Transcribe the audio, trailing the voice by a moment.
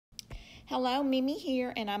Hello, Mimi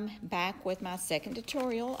here, and I'm back with my second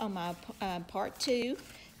tutorial on my part 2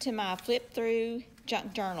 to my flip through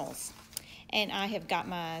junk journals. And I have got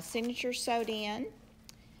my signature sewed in.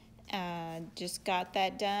 Just got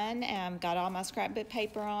that done. Got all my scrapbook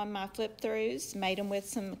paper on my flip throughs, made them with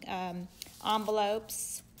some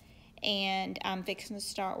envelopes, and I'm fixing to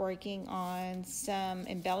start working on some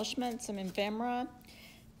embellishments, some ephemera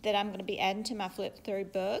that I'm going to be adding to my flip through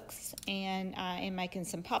books. And I am making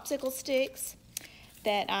some popsicle sticks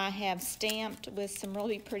that I have stamped with some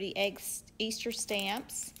really pretty Easter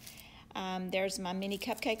stamps. There's my mini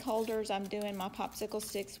cupcake holders I'm doing my popsicle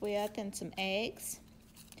sticks with, and some eggs.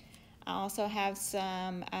 I also have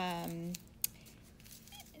some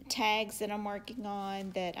tags that I'm working on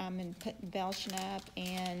that I'm embellishing up,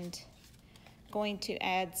 and going to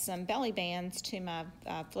add some belly bands to my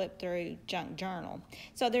flip through junk journal.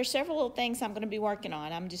 So there's several little things I'm going to be working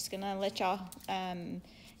on. I'm just going to let y'all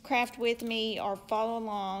craft with me or follow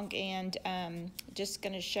along, and just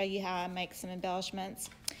going to show you how I make some embellishments.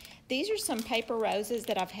 These are some paper roses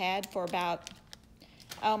that I've had for about,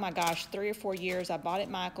 oh my gosh, 3 or 4 years. I bought at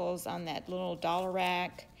Michael's on that little dollar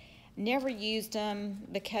rack. Never used them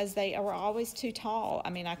because they were always too tall. I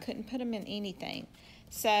mean, I couldn't put them in anything.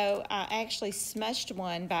 So I actually smushed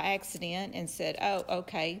one by accident and said, oh,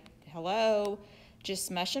 okay, hello, just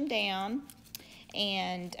smush them down.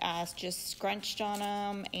 And I just scrunched on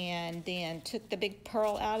them and then took the big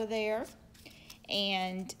pearl out of there,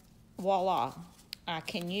 and voila, I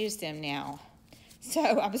can use them now. So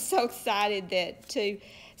I was so excited that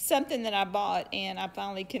something that I bought, and I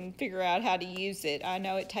finally can figure out how to use it. I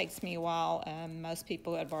know it takes me a while. Most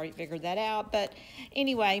people have already figured that out, but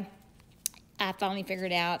anyway, I finally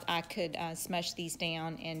figured out I could smush these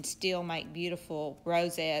down and still make beautiful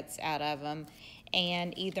rosettes out of them,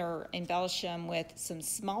 and either embellish them with some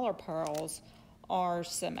smaller pearls or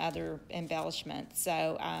some other embellishments.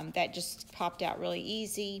 So that just popped out really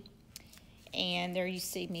easy. And there you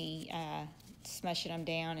see me smushing them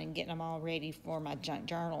down and getting them all ready for my junk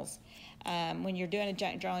journals. When you're doing a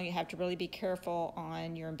junk journal, you have to really be careful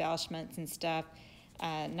on your embellishments and stuff,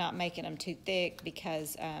 not making them too thick,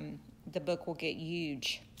 because the book will get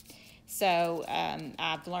huge. So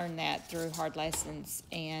I've learned that through hard lessons.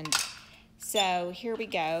 And so here we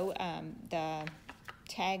go. The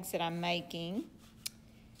tags that I'm making,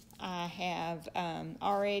 I have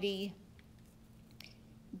already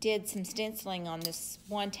did some stenciling on this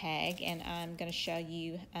one tag, and I'm going to show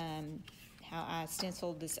you how I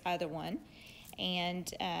stenciled this other one.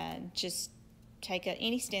 And just take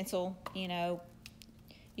any stencil, you know,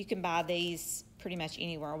 you can buy these pretty much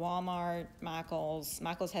anywhere. Walmart, Michael's.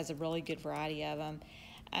 Michael's has a really good variety of them.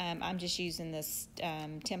 I'm just using this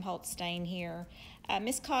Tim Holtz stain here.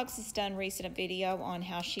 Miss Cogs has done recent video on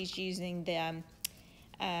how she's using the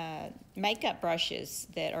makeup brushes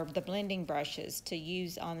that are the blending brushes to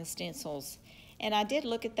use on the stencils. And I did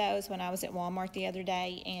look at those when I was at Walmart the other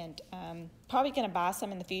day, and probably going to buy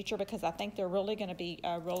some in the future, because I think they're really going to be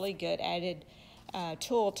a really good added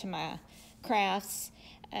tool to my crafts.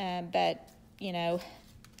 But you know,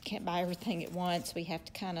 can't buy everything at once. We have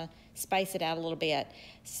to kind of space it out a little bit.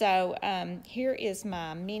 So here is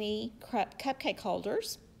my mini cupcake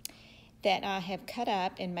holders that I have cut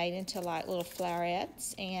up and made into like little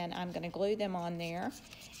flowerets, and I'm going to glue them on there.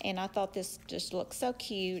 And I thought this just looked so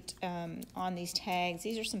cute on these tags.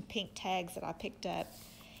 These are some pink tags that I picked up,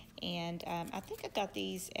 and I think I got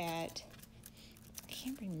these at, I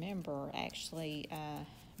can't remember actually,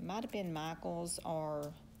 might have been Michael's,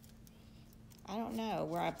 or I don't know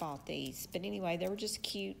where I bought these. But anyway, they were just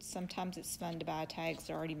cute. Sometimes it's fun to buy tags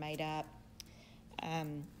that are already made up.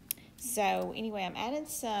 So anyway, I'm adding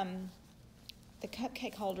the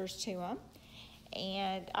cupcake holders to them.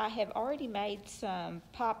 And I have already made some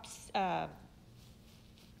pops, oh,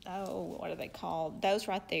 what are they called? Those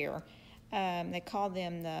right there. They call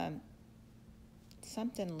them the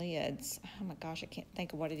something lids. Oh my gosh, I can't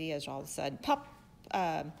think of what it is all of a sudden.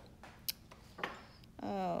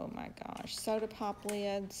 Oh my gosh, soda pop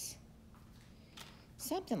lids,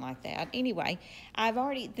 something like that. Anyway,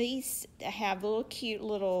 these have little cute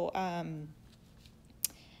little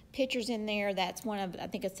pictures in there. That's one of, I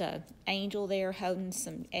think it's a angel there holding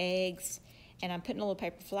some eggs, and I'm putting a little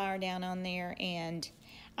paper flower down on there. And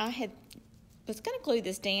I was going to glue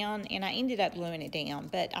this down, and I ended up gluing it down,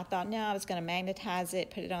 but I thought, no, I was going to magnetize it,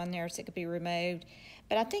 put it on there so it could be removed.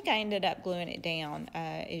 But I think I ended up gluing it down,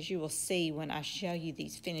 as you will see when I show you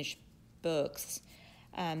these finished books.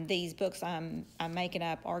 These books I'm making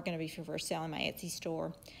up are going to be for sale in my Etsy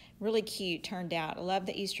store. Really cute, turned out. I love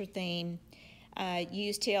the Easter theme. I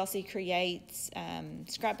used TLC Creates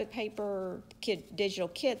scrapbook paper, digital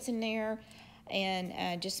kits in there,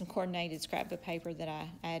 and just some coordinated scrapbook paper that I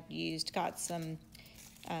had used. Got some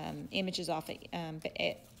images off of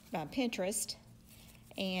Pinterest,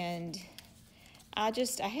 and I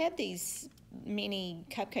had these mini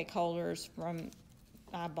cupcake holders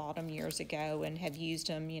I bought them years ago and have used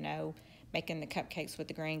them, making the cupcakes with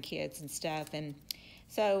the grandkids and stuff. And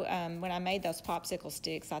so when I made those popsicle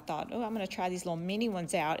sticks, I thought, oh, I'm going to try these little mini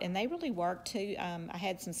ones out, and they really work too. I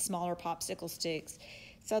had some smaller popsicle sticks,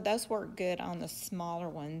 so those work good on the smaller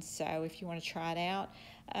ones. So if you want to try it out,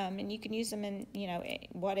 and you can use them in,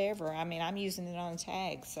 whatever. I mean, I'm using it on a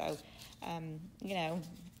tag, so,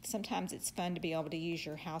 sometimes it's fun to be able to use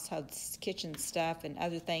your household kitchen stuff and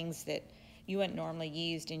other things that you wouldn't normally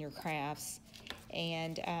use in your crafts.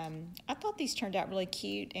 And I thought these turned out really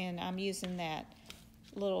cute, and I'm using that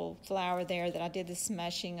little flower there that I did the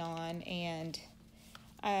smushing on, and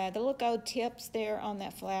the little gold tips there on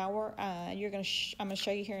that flower. I'm gonna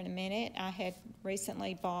show you here in a minute. I had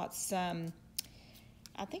recently bought some.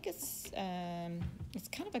 I think it's kind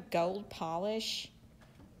of a gold polish.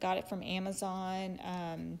 Got it from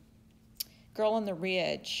Amazon. Girl on the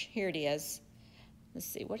Ridge. Here it is. Let's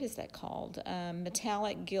see, what is that called?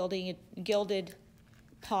 Metallic gilded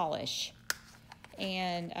polish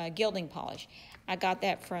and gilding polish. I got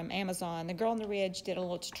that from Amazon. The Girl on the Ridge did a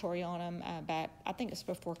little tutorial on them back, I think it's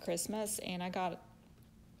before Christmas, and I got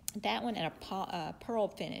that one in a pearl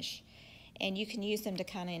finish. And you can use them to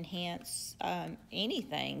kind of enhance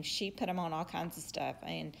anything. She put them on all kinds of stuff,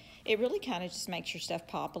 and it really kind of just makes your stuff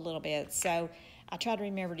pop a little bit. So I try to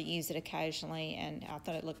remember to use it occasionally, and I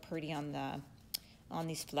thought it looked pretty on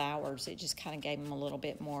these flowers. It just kind of gave them a little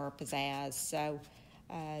bit more pizzazz. So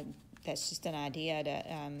that's just an idea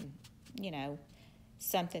to,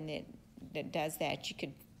 something that does that.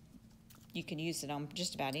 You can use it on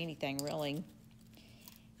just about anything, really.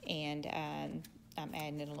 And I'm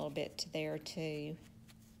adding it a little bit to there too,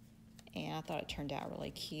 and I thought it turned out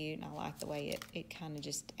really cute, and I like the way it kind of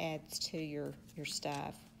just adds to your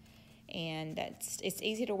stuff. And it's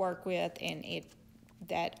easy to work with, and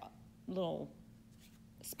that little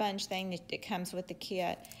sponge thing that comes with the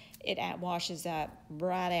kit, it washes up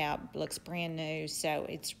right out, looks brand new. So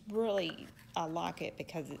it's really, I like it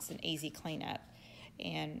because it's an easy cleanup,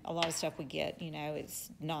 and a lot of stuff we get,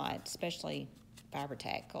 it's not, especially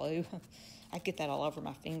Fabri-Tac glue. I get that all over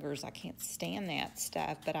my fingers. I can't stand that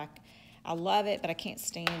stuff, but I love it, but I can't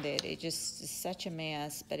stand it. It just is such a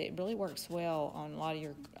mess, but it really works well on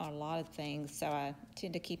a lot of things, so I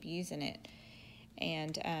tend to keep using it.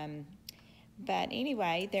 And but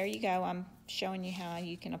anyway, there you go. I'm showing you how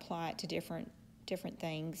you can apply it to different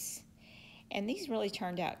things. And these really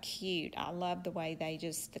turned out cute. I love the way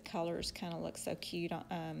the colors kind of look so cute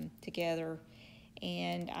together.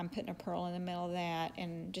 And I'm putting a pearl in the middle of that,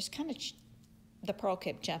 and just kind of the pearl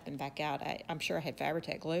kept jumping back out. I'm sure I had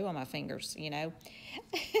Fabri-Tac glue on my fingers,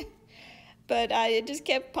 but it just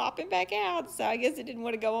kept popping back out, so I guess it didn't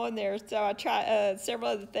want to go on there. So I tried several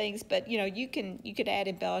other things, but you could add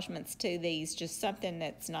embellishments to these, just something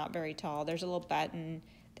that's not very tall. There's a little button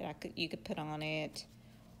that you could put on it,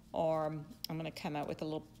 or I'm going to come up with a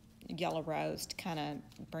little yellow rose to kind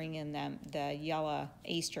of bring in the yellow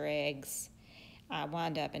Easter eggs. I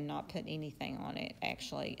wound up and not put anything on it,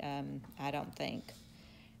 actually, I don't think.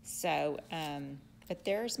 So, but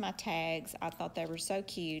there's my tags. I thought they were so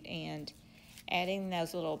cute, and adding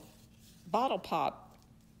those little bottle pop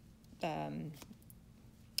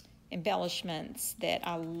embellishments that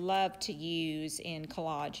I love to use in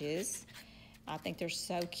collages. I think they're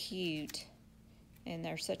so cute, and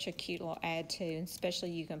they're such a cute little add to, and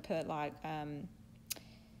especially you can put like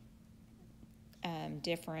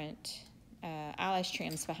different eyelash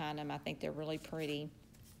trims behind them. I think they're really pretty.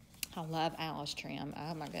 I love eyelash trim.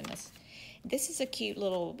 Oh my goodness. This is a cute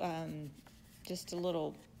little, just a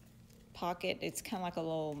little pocket. It's kind of like a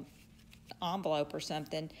little envelope or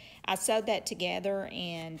something. I sewed that together,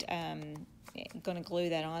 and I'm going to glue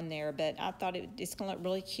that on there, but I thought it's going to look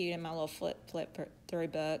really cute in my little flip through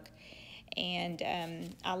book. And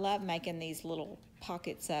I love making these little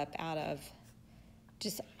pockets up out of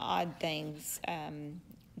just odd things,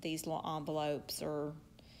 these little envelopes or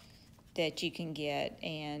that you can get,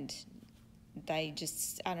 and they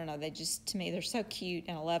just, I don't know, to me, they're so cute,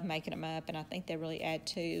 and I love making them up, and I think they really add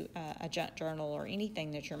to a junk journal or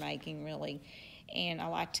anything that you're making, really. And I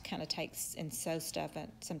like to kind of take and sew stuff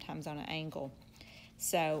sometimes on an angle.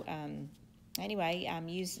 So anyway, I'm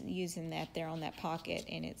using that there on that pocket,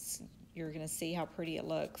 and you're going to see how pretty it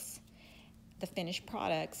looks, the finished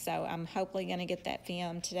product. So I'm hopefully going to get that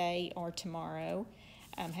filmed today or tomorrow.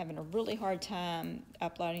 I'm having a really hard time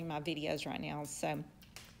uploading my videos right now, so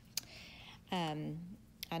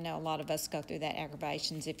I know a lot of us go through that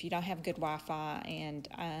aggravations if you don't have good Wi-Fi, and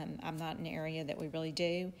I'm not in an area that we really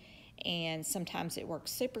do, and sometimes it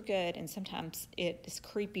works super good, and sometimes it is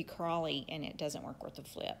creepy crawly and it doesn't work worth a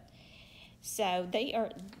flip. So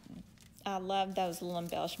I love those little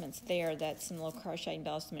embellishments there. That's some little crochet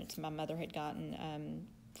embellishments my mother had gotten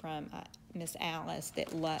from Miss Alice that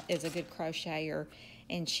is a good crocheter,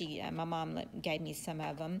 and my mom gave me some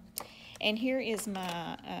of them. And here is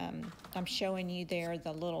my, I'm showing you there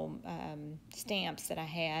the little stamps that I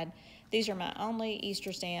had. These are my only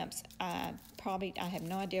Easter stamps. I have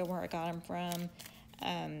no idea where I got them from,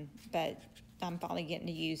 but I'm finally getting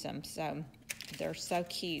to use them, so they're so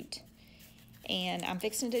cute. And I'm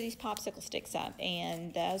fixing to do these popsicle sticks up,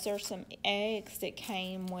 and those are some eggs that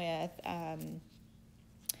came with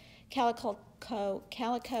Calico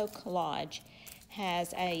Collage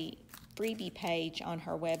has a freebie page on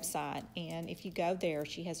her website, and if you go there,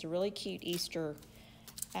 she has a really cute Easter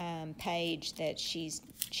page that she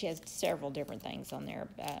has several different things on there.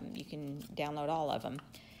 You can download all of them,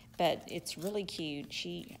 but it's really cute.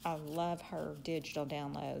 I love her digital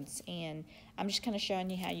downloads, and I'm just kind of showing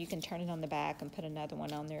you how you can turn it on the back and put another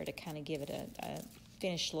one on there to kind of give it a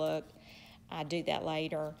finished look. I do that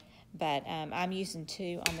later, but I'm using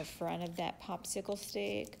 2 on the front of that popsicle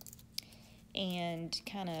stick and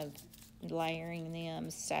kind of layering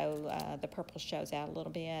them so the purple shows out a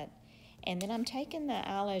little bit. And then I'm taking the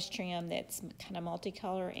eyelash trim that's kind of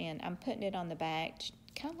multicolor, and I'm putting it on the back,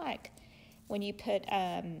 kind of like when you put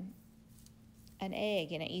an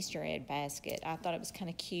egg in an Easter egg basket. I thought it was kind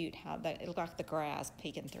of cute how it looked like the grass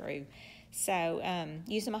peeking through. So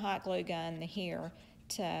using my hot glue gun here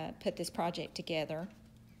to put this project together,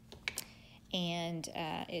 and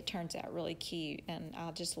it turns out really cute. And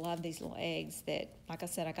I just love these little eggs that, like I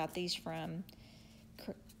said, I got these from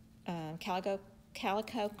Calico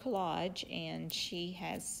Collage, and she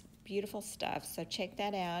has beautiful stuff. So check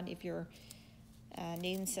that out if you're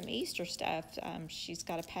needing some Easter stuff. She's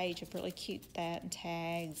got a page of really cute and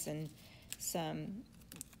tags and some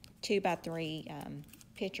 2x3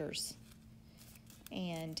 pictures.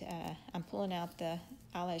 And I'm pulling out the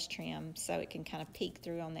eyelash trim so it can kind of peek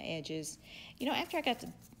through on the edges. You know, after I got to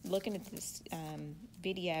looking at this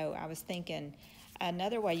video, I was thinking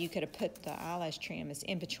another way you could have put the eyelash trim is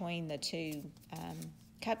in between the 2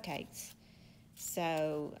 cupcakes.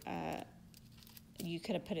 So you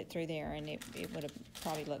could have put it through there, and it would have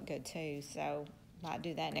probably looked good too. So might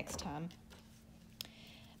do that next time.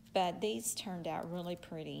 But these turned out really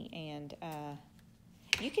pretty, and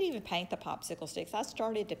you could even paint the popsicle sticks. I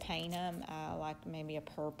started to paint them like maybe a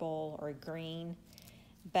purple or a green,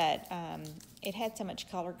 but it had so much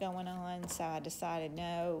color going on, so I decided,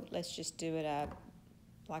 no, let's just do it up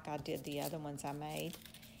like I did the other ones I made.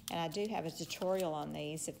 And I do have a tutorial on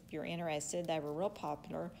these if you're interested. They were real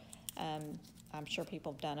popular. I'm sure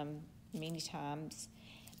people have done them many times,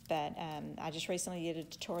 but I just recently did a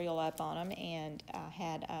tutorial up on them, and I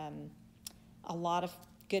had a lot of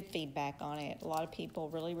good feedback on it. A lot of people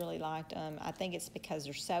really, really liked them. I think it's because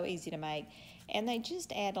they're so easy to make, and they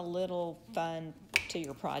just add a little fun to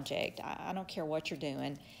your project. I don't care what you're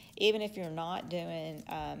doing. Even if you're not doing,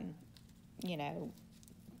 you know,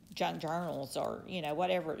 junk journals or, you know,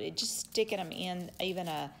 whatever, just sticking them in even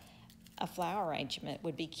a flower arrangement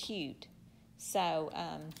would be cute. So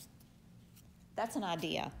that's an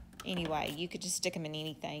idea. Anyway, you could just stick them in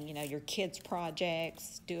anything, you know, your kids'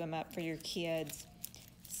 projects, do them up for your kids.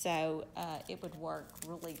 So it would work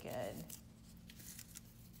really good.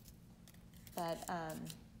 But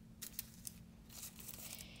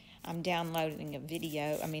I'm downloading a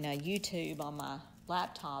YouTube on my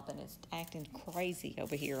laptop, and it's acting crazy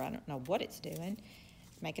over here. I don't know what it's doing.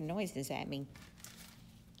 It's making noises at me.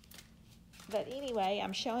 But anyway,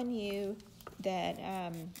 I'm showing you that,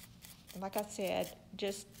 like I said,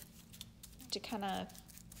 just to kind of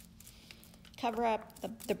cover up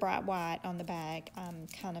the bright white on the back, I'm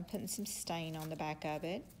kind of putting some stain on the back of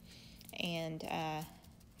it. And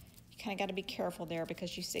you kind of got to be careful there,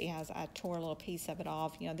 because you see how I tore a little piece of it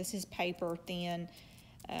off. You know, this is paper thin,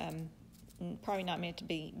 probably not meant to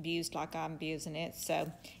be used like I'm using it.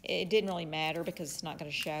 So it didn't really matter because it's not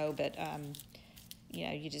going to show, but you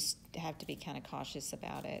know, you just have to be kind of cautious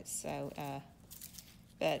about it. So,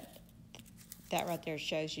 but that right there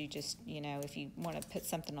shows you just, you know, if you want to put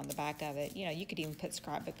something on the back of it, you know, you could even put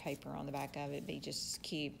scrapbook paper on the back of it. It'd be just as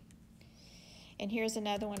cute. And here's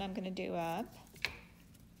another one I'm going to do up.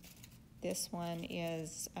 This one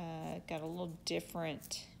is got a little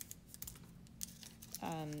different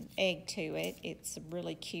egg to it. It's a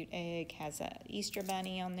really cute egg, has a Easter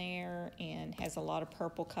bunny on there, and has a lot of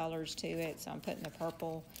purple colors to it, so I'm putting the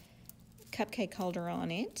purple cupcake holder on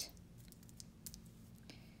it.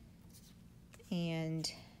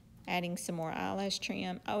 And adding some more eyelash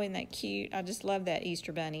trim. Oh, isn't that cute? I just love that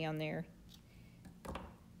Easter bunny on there.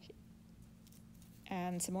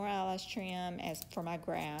 And some more eyelash trim as for my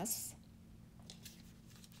grass.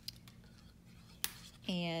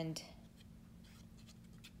 And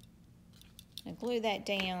I glue that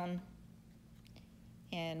down,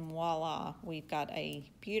 and voila, we've got a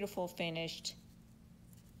beautiful finished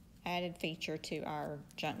added feature to our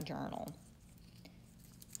junk journal.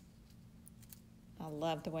 I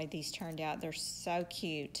love the way these turned out. They're so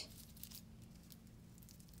cute.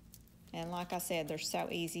 And like I said, they're so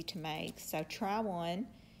easy to make. So try one,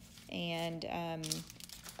 and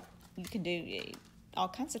you can do all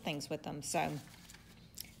kinds of things with them. So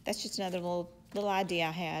that's just another little idea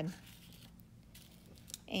I had.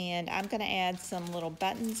 And I'm going to add some little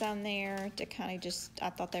buttons on there to kind of just, I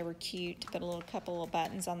thought they were cute, to put a couple of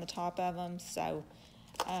buttons on the top of them. So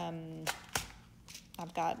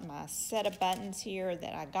I've got my set of buttons here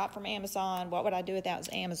that I got from Amazon. What would I do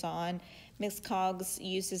without Amazon? Miss Cogs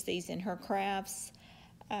uses these in her crafts,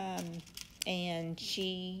 and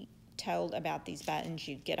she told about these buttons.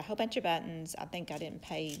 You get a whole bunch of buttons. I think I didn't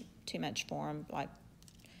pay too much for them, like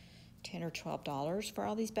 $10 or $12 for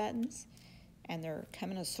all these buttons. And they're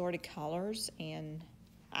come in assorted colors, and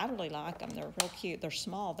I really like them. They're real cute. They're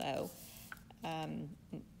small, though. I'm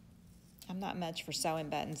not much for sewing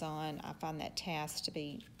buttons on. I find that task to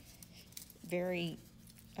be very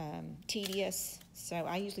tedious, so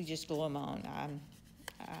I usually just glue them on.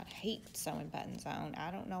 I hate sewing buttons on.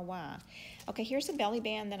 I don't know why. Okay, here's a belly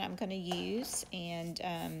band that I'm going to use,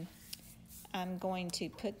 and I'm going to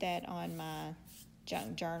put that on my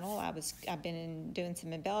junk journal. I've been doing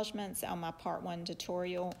some embellishments on my part 1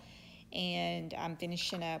 tutorial, and I'm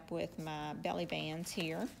finishing up with my belly bands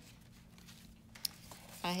here.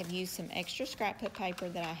 I have used some extra scrapbook paper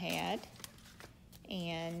that I had,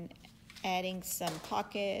 and adding some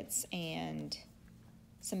pockets and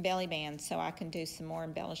some belly bands so I can do some more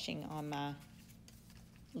embellishing on my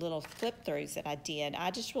little flip throughs that I did.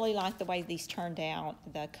 I just really like the way these turned out.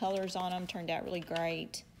 The colors on them turned out really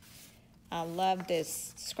great. I love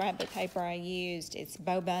this scrapbook paper I used. It's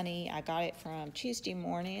Bow Bunny. I got it from Tuesday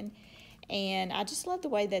Morning. And I just love the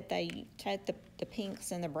way that they take the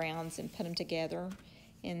pinks and the browns and put them together.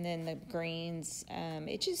 And then the greens.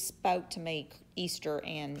 It just spoke to me Easter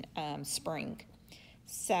and spring.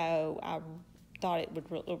 So I thought it would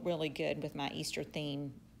look really good with my Easter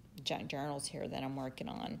theme junk journals here that I'm working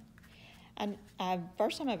on. And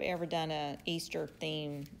first time I've ever done a Easter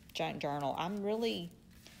theme junk journal. I'm really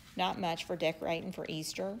not much for decorating for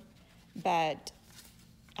Easter, but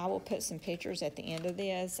I will put some pictures at the end of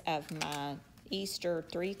this of my Easter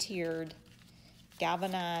 3-tiered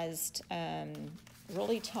galvanized,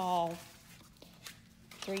 really tall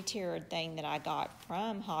 3-tiered thing that I got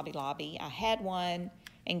from Hobby Lobby. I had one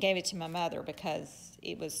and gave it to my mother because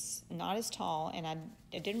it was not as tall, and I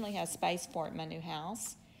didn't really have space for it in my new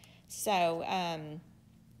house. So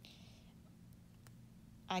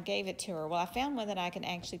I gave it to her. Well, I found one that I can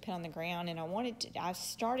actually put on the ground, and I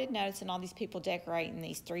started noticing all these people decorating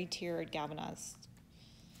these 3-tiered galvanized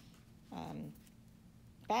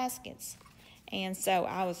baskets. And so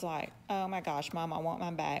I was like, oh my gosh, Mom, I want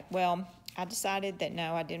mine back. Well, I decided that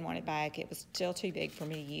no, I didn't want it back. It was still too big for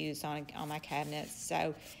me to use on my cabinets.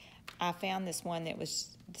 So I found this one that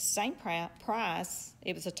was the same price.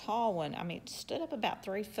 It was a tall one. I mean, it stood up about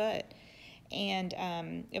 3 foot. And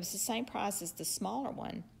it was the same price as the smaller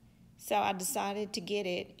one. So I decided to get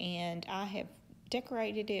it, and I have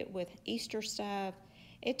decorated it with Easter stuff.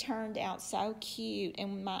 It turned out so cute,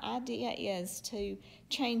 and my idea is to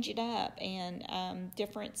change it up and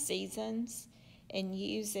different seasons and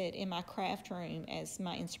use it in my craft room as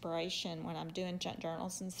my inspiration when I'm doing junk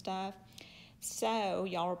journals and stuff. So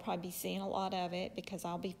y'all will probably be seeing a lot of it because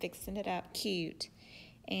I'll be fixing it up cute.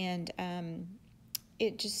 And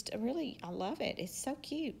it just really, I love it. It's so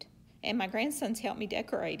cute. And my grandsons helped me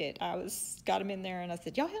decorate it. Got him in there, and I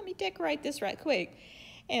said, y'all help me decorate this right quick.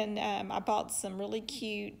 And I bought some really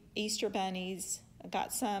cute Easter bunnies. I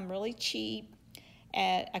got some really cheap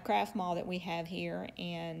at a craft mall that we have here,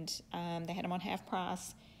 and they had them on half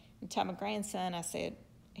price. And told my grandson, I said,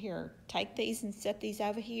 here, take these and set these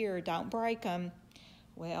over here. Don't break them.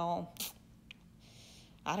 Well,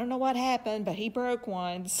 I don't know what happened, but he broke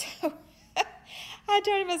one, so I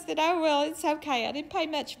told him, I said, oh, well, it's okay. I didn't pay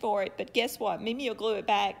much for it, but guess what? Mimi will glue it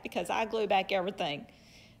back because I glue back everything.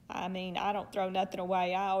 I mean, I don't throw nothing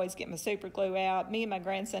away. I always get my super glue out. Me and my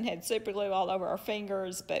grandson had super glue all over our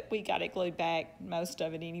fingers, but we got it glued back, most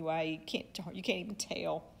of it anyway. You can't even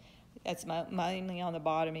tell. That's mainly on the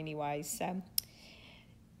bottom anyway. So,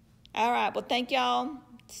 all right. Well, thank y'all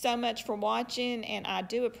so much for watching, and I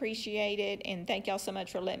do appreciate it. And thank y'all so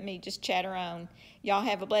much for letting me just chatter on. Y'all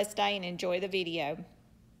have a blessed day and enjoy the video.